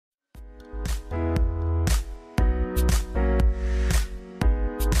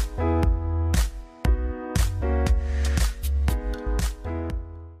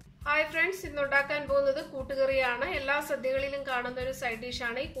പോകുന്നത് കൂട്ടുകറിയാണ്. എല്ലാ സദ്യകളിലും കാണുന്ന ഒരു സൈഡ്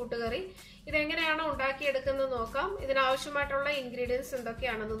ഡിഷാണ് ഈ കൂട്ടുകറി. ഇതെങ്ങനെയാണ് ഉണ്ടാക്കിയെടുക്കുന്നത് നോക്കാം. ഇതിനാവശ്യമായിട്ടുള്ള ഇൻഗ്രീഡിയൻസ്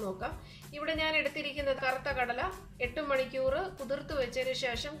എന്തൊക്കെയാണെന്ന് നോക്കാം. ഇവിടെ ഞാൻ എടുത്തിരിക്കുന്നത് കറുത്ത കടല 8 മണിക്കൂർ കുതിർത്ത് വെച്ചതിന്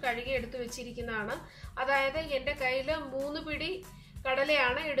ശേഷം കഴുകി എടുത്തു വെച്ചിരിക്കുന്നതാണ്. അതായത് എൻ്റെ കയ്യിൽ 3 പിടി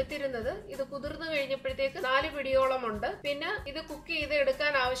കടലയാണ് എടുത്തിരുന്നത്. ഇത് കുതിർന്നു കഴിഞ്ഞപ്പോഴത്തേക്ക് 4 പിടിയോളം ഉണ്ട്. പിന്നെ ഇത് കുക്ക് ചെയ്ത്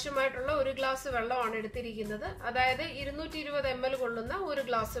എടുക്കാൻ ആവശ്യമായിട്ടുള്ള 1 ഗ്ലാസ് വെള്ളമാണ് എടുത്തിരിക്കുന്നത്. അതായത് 220 ml കൊള്ളുന്ന 1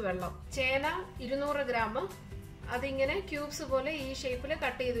 ഗ്ലാസ് വെള്ളം. ചേന 200 ഗ്രാം, അതിങ്ങനെ ക്യൂബ്സ് പോലെ ഈ ഷേപ്പിൽ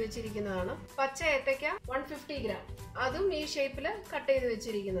കട്ട് ചെയ്ത് വെച്ചിരിക്കുന്നതാണ്. പച്ച ഏത്തയ്ക്ക 150 ഗ്രാം, അതും ഈ ഷേപ്പിൽ കട്ട് ചെയ്ത്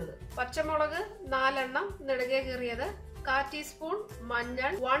വെച്ചിരിക്കുന്നത്. പച്ചമുളക് 4 എണ്ണം നെടുകെ കീറിയത്, 1/4 ടീസ്പൂൺ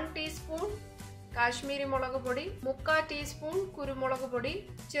മഞ്ഞൾ, 1 ടീസ്പൂൺ കാശ്മീരി മുളക് പൊടി, 3/4 ടീസ്പൂൺ കുരുമുളക് പൊടി,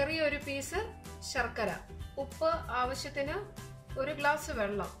 ചെറിയൊരു പീസ് ശർക്കര, ഉപ്പ് ആവശ്യത്തിന്, 1 ഗ്ലാസ്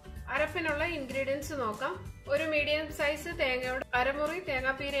വെള്ളം. അരപ്പിനുള്ള ഇൻഗ്രീഡിയൻസ് നോക്കാം. ഒരു മീഡിയം സൈസ് തേങ്ങയുടെ അരമുറി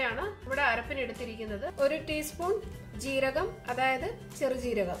തേങ്ങാപ്പീരയാണ് ഇവിടെ അരപ്പിന് എടുത്തിരിക്കുന്നത്. 1 ടീസ്പൂൺ ജീരകം, അതായത്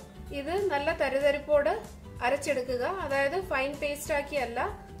ചെറുജീരകം. ഇത് നല്ല തരിതരിപ്പോട് അരച്ചെടുക്കുക. അതായത് ഫൈൻ പേസ്റ്റ് ആക്കിയല്ല.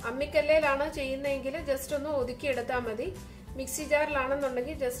 അമ്മിക്കല്ലേലാണ് ചെയ്യുന്നതെങ്കിൽ ജസ്റ്റ് ഒന്ന് ഒതുക്കിയെടുത്താൽ മതി. മിക്സി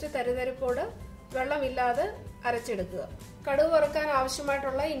ജാറിലാണെന്നുണ്ടെങ്കിൽ ജസ്റ്റ് തരിതരിപ്പോട് വെള്ളമില്ലാതെ അരച്ചെടുക്കുക. കടുക് വറുക്കാൻ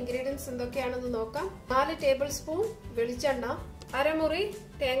ആവശ്യമായിട്ടുള്ള ഇൻഗ്രീഡിയൻസ് എന്തൊക്കെയാണെന്ന് നോക്കാം. 4 ടേബിൾ സ്പൂൺ വെളിച്ചെണ്ണ, അരമുറി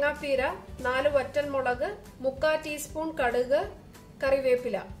തേങ്ങാപ്പീര, 4 വറ്റൽമുളക്, 3/4 ടീസ്പൂൺ കടുക്,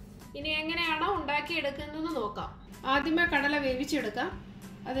 കറിവേപ്പില. ഇനി എങ്ങനെയാണോ ഉണ്ടാക്കിയെടുക്കുന്നത് നോക്കാം. ആദ്യമേ കടല വേവിച്ചെടുക്കാം.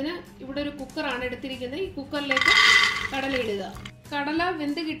 അതിന് ഇവിടെ ഒരു കുക്കറാണ് എടുത്തിരിക്കുന്നത്. ഈ കുക്കറിലേക്ക് കടല ഇടുക. കടല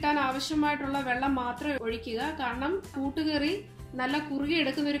വെന്ത് കിട്ടാൻ ആവശ്യമായിട്ടുള്ള വെള്ളം മാത്രം ഒഴിക്കുക. കാരണം കൂട്ടുകറി നല്ല കുറുകി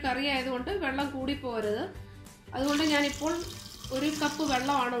എടുക്കുന്ന ഒരു കറി ആയതുകൊണ്ട് വെള്ളം കൂടിപ്പോരുത്. അതുകൊണ്ട് ഞാനിപ്പോൾ 1 കപ്പ്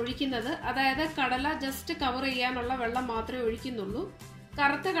വെള്ളമാണ് ഒഴിക്കുന്നത്. അതായത് കടല ജസ്റ്റ് കവർ ചെയ്യാനുള്ള വെള്ളം മാത്രമേ ഒഴിക്കുന്നുള്ളൂ.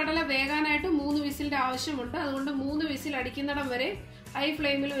 കറുത്ത കടല വേകാനായിട്ട് 3 വിസിലിന്റെ ആവശ്യമുണ്ട്. അതുകൊണ്ട് 3 വിസിൽ അടിക്കുന്നിടം വരെ ഹൈ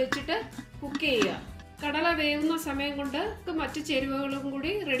ഫ്ലെയിമിൽ വെച്ചിട്ട് കുക്ക് ചെയ്യുക. കടല വേവുന്ന സമയം കൊണ്ട് മറ്റു ചേരുവകളും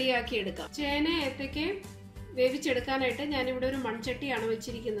കൂടി റെഡിയാക്കി എടുക്കാം. ചേന ഏത്തയ്ക്കയും വേവിച്ചെടുക്കാനായിട്ട് ഞാനിവിടെ ഒരു മൺചട്ടിയാണ്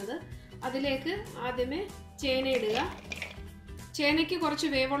വെച്ചിരിക്കുന്നത്. അതിലേക്ക് ആദ്യമേ ചേന ഇടുക. ചേനയ്ക്ക് കുറച്ച്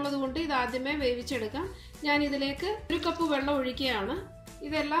വേവുള്ളത് കൊണ്ട് ഇത് ആദ്യമേ വേവിച്ചെടുക്കാം. ഞാൻ ഇതിലേക്ക് 1 കപ്പ് വെള്ളം ഒഴിക്കുകയാണ്.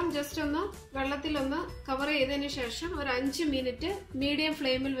 ഇതെല്ലാം ജസ്റ്റ് ഒന്ന് വെള്ളത്തിലൊന്ന് കവർ ചെയ്തതിന് ശേഷം ഒരു 5 മിനിറ്റ് മീഡിയം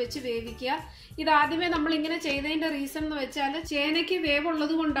ഫ്ലെയിമിൽ വെച്ച് വേവിക്കുക. ഇത് ആദ്യമേ നമ്മൾ ഇങ്ങനെ ചെയ്തതിന്റെ റീസൺ എന്ന് വെച്ചാൽ ചേനയ്ക്ക്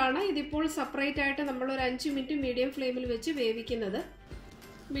വേവുള്ളത് കൊണ്ടാണ് ഇതിപ്പോൾ സെപ്പറേറ്റ് ആയിട്ട് നമ്മൾ ഒരു 5 മിനിറ്റ് മീഡിയം ഫ്ലെയിമിൽ വെച്ച് വേവിക്കുന്നത്.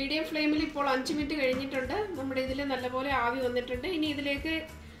 മീഡിയം ഫ്ലെയിമിൽ ഇപ്പോൾ 5 മിനിറ്റ് കഴിഞ്ഞിട്ടുണ്ട്. നമ്മുടെ ഇതിൽ നല്ലപോലെ ആവി വന്നിട്ടുണ്ട്. ഇനി ഇതിലേക്ക്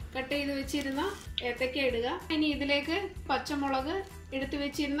കട്ട് ചെയ്ത് വെച്ചിരുന്ന ഏത്തയ്ക്ക ഇടുക. ഇനി ഇതിലേക്ക് പച്ചമുളക്, എടുത്തു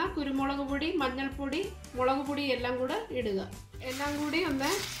വെച്ചിരുന്ന കുരുമുളക് പൊടി, മഞ്ഞൾപ്പൊടി, മുളക് പൊടി എല്ലാം കൂടെ ഇടുക. എല്ലാം കൂടി ഒന്ന്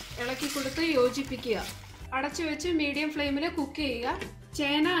ഇളക്കി കൊടുത്ത് യോജിപ്പിക്കുക. അടച്ചു വെച്ച് മീഡിയം ഫ്ലെയിമിൽ കുക്ക് ചെയ്യുക.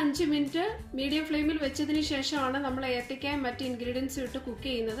 ചേന 5 മിനിറ്റ് മീഡിയം ഫ്ലെയിമിൽ വെച്ചതിന് ശേഷമാണ് നമ്മൾ ഏത്തയ്ക്കയും മറ്റ് ഇൻഗ്രീഡിയൻസ് ഇട്ട് കുക്ക്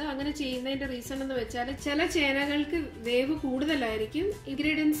ചെയ്യുന്നത്. അങ്ങനെ ചെയ്യുന്നതിന്റെ റീസൺ എന്ന് വെച്ചാൽ ചില ചേനകൾക്ക് വേവ് കൂടുതലായിരിക്കും.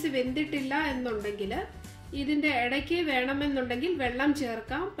 ഇൻഗ്രീഡിയൻസ് വെന്തിട്ടില്ല എന്നുണ്ടെങ്കിൽ ഇതിന്റെ ഇടയ്ക്ക് വേണമെന്നുണ്ടെങ്കിൽ വെള്ളം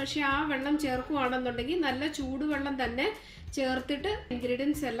ചേർക്കാം. പക്ഷെ ആ വെള്ളം ചേർക്കുകയാണെന്നുണ്ടെങ്കിൽ നല്ല ചൂടുവെള്ളം തന്നെ ചേർത്തിട്ട്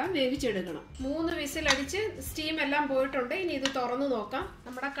ഇൻഗ്രീഡിയൻസ് എല്ലാം വേവിച്ചെടുക്കണം. 3 വിസിൽ അടിച്ച് സ്റ്റീം എല്ലാം പോയിട്ടുണ്ട്. ഇനി ഇത് തുറന്നു നോക്കാം.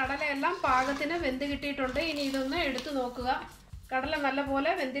 നമ്മുടെ കടലയെല്ലാം പാകത്തിന് വെന്ത് കിട്ടിയിട്ടുണ്ട്. ഇനി ഇതൊന്ന് എടുത്തു നോക്കുക. കടല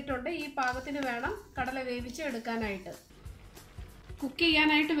നല്ലപോലെ വെന്തിട്ടുണ്ട്. ഈ പാകത്തിന് വേണം കടല വേവിച്ച് എടുക്കാനായിട്ട്. കുക്ക്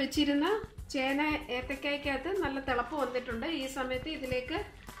ചെയ്യാനായിട്ട് വെച്ചിരുന്ന ചേന ഏത്തയ്ക്കകത്ത് നല്ല തിളപ്പ് വന്നിട്ടുണ്ട്. ഈ സമയത്ത് ഇതിലേക്ക്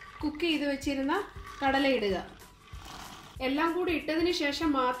കുക്ക് ചെയ്ത് വെച്ചിരുന്ന കടല ഇടുക. എല്ലാം കൂടി ഇട്ടതിന് ശേഷം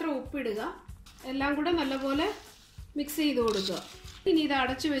മാത്രം ഉപ്പിടുക. എല്ലാം കൂടെ നല്ലപോലെ മിക്സ് ചെയ്ത് കൊടുക്കുക. ഇനി ഇത്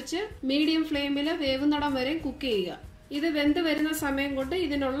അടച്ചു വെച്ച് മീഡിയം ഫ്ലെയിമിൽ വേവുന്നിടം വരെ കുക്ക് ചെയ്യുക. ഇത് വെന്ത് വരുന്ന സമയം കൊണ്ട്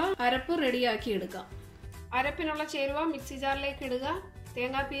ഇതിനുള്ള അരപ്പ് റെഡിയാക്കി എടുക്കാം. അരപ്പിനുള്ള ചേരുവ മിക്സി ജാറിലേക്ക് ഇടുക.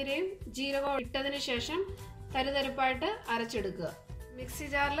 തേങ്ങാപ്പീരയും ജീരകവും ഇട്ടതിന് ശേഷം തരിതരിപ്പായിട്ട് അരച്ചെടുക്കുക. മിക്സി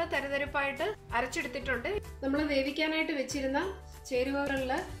ജാറിൽ തരിതരിപ്പായിട്ട് അരച്ചെടുത്തിട്ടുണ്ട്. നമ്മൾ വേവിക്കാനായിട്ട് വെച്ചിരുന്ന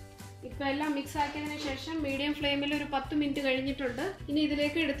ചേരുവകളിൽ ഇപ്പൊ എല്ലാം മിക്സ് ആക്കിയതിനു ശേഷം മീഡിയം ഫ്ലെയിമിൽ ഒരു 10 മിനിറ്റ് കഴിഞ്ഞിട്ടുണ്ട്. ഇനി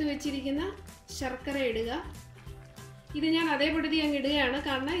ഇതിലേക്ക് എടുത്തു വെച്ചിരിക്കുന്ന ശർക്കര ഇടുക. ഇത് ഞാൻ അതേപടി അങ്ങ് ഇടുകയാണ്,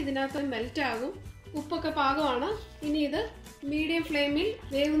 കാരണം ഇതിനകത്ത് മെൽറ്റ് ആകും. ഉപ്പൊക്കെ പാകമാണ്. ഇനി ഇത് മീഡിയം ഫ്ലെയിമിൽ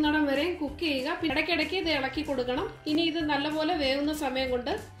വേവുന്നിടം വരെ കുക്ക് ചെയ്യുക. പിന്നെ ഇടയ്ക്കിടയ്ക്ക് ഇത് ഇളക്കി കൊടുക്കണം. ഇനി ഇത് നല്ലപോലെ വേവുന്ന സമയം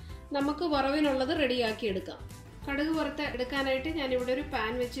കൊണ്ട് നമുക്ക് വറവിനുള്ളത് റെഡിയാക്കി എടുക്കാം. കടുക് വറുത്ത് എടുക്കാനായിട്ട് ഞാനിവിടെ ഒരു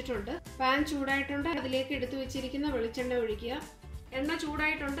പാൻ വെച്ചിട്ടുണ്ട്. പാൻ ചൂടായിട്ടുണ്ട്. അതിലേക്ക് എടുത്തു വെച്ചിരിക്കുന്ന വെളിച്ചെണ്ണ ഒഴിക്കുക. എണ്ണ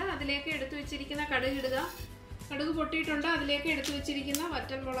ചൂടായിട്ടുണ്ട്. അതിലേക്ക് എടുത്തു വെച്ചിരിക്കുന്ന കടുക് ഇടുക. കടുക് പൊട്ടിയിട്ടുണ്ട്. അതിലേക്ക് എടുത്തു വെച്ചിരിക്കുന്ന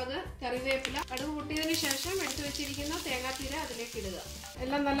വറ്റൽമുളക്, കറിവേപ്പില, കടുക് പൊട്ടിയതിനു ശേഷം എടുത്തു വെച്ചിരിക്കുന്ന തേങ്ങാപ്പീര അതിലേക്ക് ഇടുക.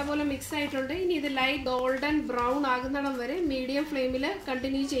 എല്ലാം നല്ലപോലെ മിക്സ് ആയിട്ടുണ്ട്. ഇനി ഇത് ലൈറ്റ് ഗോൾഡൻ ബ്രൗൺ ആകുന്നിടം വരെ മീഡിയം ഫ്ലെയിമിൽ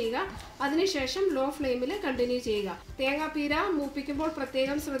കണ്ടിന്യൂ ചെയ്യുക. അതിനുശേഷം ലോ ഫ്ലെയിമിൽ കണ്ടിന്യൂ ചെയ്യുക. തേങ്ങാപ്പീര മൂപ്പിക്കുമ്പോൾ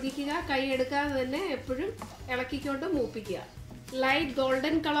പ്രത്യേകം ശ്രദ്ധിക്കുക. കൈ എടുക്കാതെ തന്നെ എപ്പോഴും ഇളക്കിക്കൊണ്ട് മൂപ്പിക്കുക. ലൈറ്റ്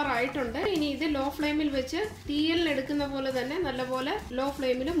ഗോൾഡൻ കളർ ആയിട്ടുണ്ട്. ഇനി ഇത് ലോ ഫ്ലെയിമിൽ വെച്ച് തീയലിന് എടുക്കുന്ന പോലെ തന്നെ നല്ലപോലെ ലോ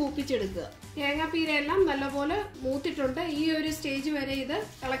ഫ്ലെയിമിൽ മൂപ്പിച്ചെടുക്കുക. തേങ്ങാപ്പീരയെല്ലാം നല്ലപോലെ മൂത്തിട്ടുണ്ട്. ഈ ഒരു സ്റ്റേജ് വരെ ഇത്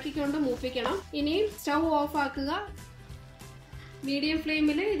ഇളക്കിക്കൊണ്ട് മൂപ്പിക്കണം. ഇനി സ്റ്റൗ ഓഫ് ആക്കുക. മീഡിയം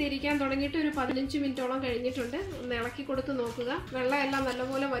ഫ്ലെയിമിൽ ഇത് ഇരിക്കാൻ തുടങ്ങിയിട്ട് ഒരു 15 മിനിറ്റോളം കഴിഞ്ഞിട്ടുണ്ട്. ഒന്ന് ഇളക്കി കൊടുത്ത് നോക്കുക. വെള്ളം എല്ലാം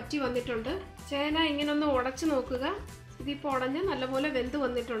നല്ലപോലെ വറ്റി വന്നിട്ടുണ്ട്. ചേന ഇങ്ങനെ ഒന്ന് ഉടച്ചു നോക്കുക. ഇതിപ്പോൾ ഉടഞ്ഞ് നല്ലപോലെ വെന്ത്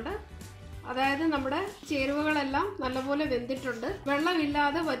വന്നിട്ടുണ്ട്. അതായത് നമ്മുടെ ചേരുവകളെല്ലാം നല്ലപോലെ വെന്തിട്ടുണ്ട്.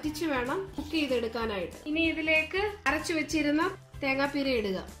 വെള്ളമില്ലാതെ വറ്റിച്ച് വേണം കുക്ക് ചെയ്തെടുക്കാനായിട്ട്. ഇനി ഇതിലേക്ക് അരച്ചു വെച്ചിരുന്ന തേങ്ങാപ്പീര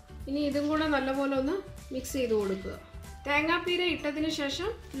ഇടുക. ഇനി ഇതും കൂടെ നല്ലപോലെ ഒന്ന് മിക്സ് ചെയ്ത് കൊടുക്കുക. തേങ്ങാപ്പീര ഇട്ടതിന്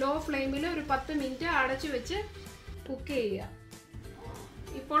ശേഷം ലോ ഫ്ലെയിമിൽ ഒരു 10 മിനിറ്റ് അടച്ചു വെച്ച് കുക്ക് ചെയ്യുക.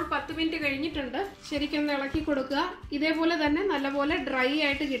 ഇപ്പോൾ 10 മിനിറ്റ് കഴിഞ്ഞിട്ടുണ്ട്. ശരിക്കും ഇളക്കി കൊടുക്കുക. ഇതേപോലെ തന്നെ നല്ലപോലെ ഡ്രൈ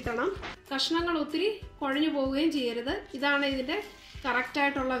ആയിട്ട് കിട്ടണം. കഷ്ണങ്ങൾ ഒത്തിരി കുഴഞ്ഞു പോവുകയും ചെയ്യരുത്. ഇതാണ് ഇതിന്റെ കറക്റ്റ്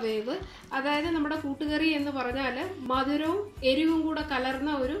ആയിട്ടുള്ള വേവ്. അതായത് നമ്മുടെ കൂട്ടുകറി എന്ന് പറഞ്ഞാൽ മധുരവും എരിവും കൂടെ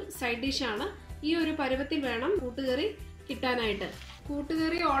കലർന്ന ഒരു സൈഡ് ഡിഷാണ്. ഈ ഒരു പരുവത്തിൽ വേണം കൂട്ടുകറി കിട്ടാനായിട്ട്.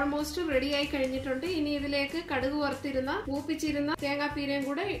 കൂട്ടുകറി ഓൾമോസ്റ്റ് റെഡി ആയി കഴിഞ്ഞിട്ടുണ്ട്. ഇനി ഇതിലേക്ക് കടുക് വറുത്തിരുന്ന മൂപ്പിച്ചിരുന്ന തേങ്ങാപ്പീരയും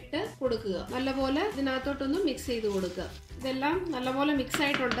കൂടെ ഇട്ട് കൊടുക്കുക. നല്ലപോലെ ഇതിനകത്തോട്ടൊന്ന് മിക്സ് ചെയ്ത് കൊടുക്കുക. ഇതെല്ലാം നല്ലപോലെ മിക്സ്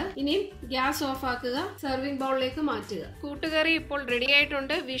ആയിട്ടുണ്ട്. ഇനി ഗ്യാസ് ഓഫ് ആക്കുക. സെർവിംഗ് ബൗളിലേക്ക് മാറ്റുക. കൂട്ടുകറി ഇപ്പോൾ റെഡി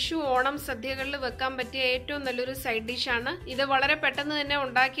ആയിട്ടുണ്ട്. വിഷു, ഓണം സദ്യകളിൽ വെക്കാൻ പറ്റിയ ഏറ്റവും നല്ലൊരു സൈഡ് ഡിഷാണ്. ഇത് വളരെ പെട്ടെന്ന് തന്നെ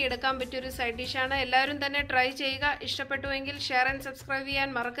ഉണ്ടാക്കി എടുക്കാൻ പറ്റിയ ഒരു സൈഡ് ഡിഷാണ്. എല്ലാവരും തന്നെ ട്രൈ ചെയ്യുക. ഇഷ്ടപ്പെട്ടുവെങ്കിൽ ഷെയർ ആൻഡ് സബ്സ്ക്രൈബ്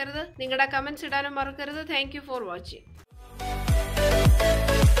ചെയ്യാൻ മറക്കരുത്. നിങ്ങളുടെ കമന്റ്സ് ഇടാനും മറക്കരുത്. Thank you for watching.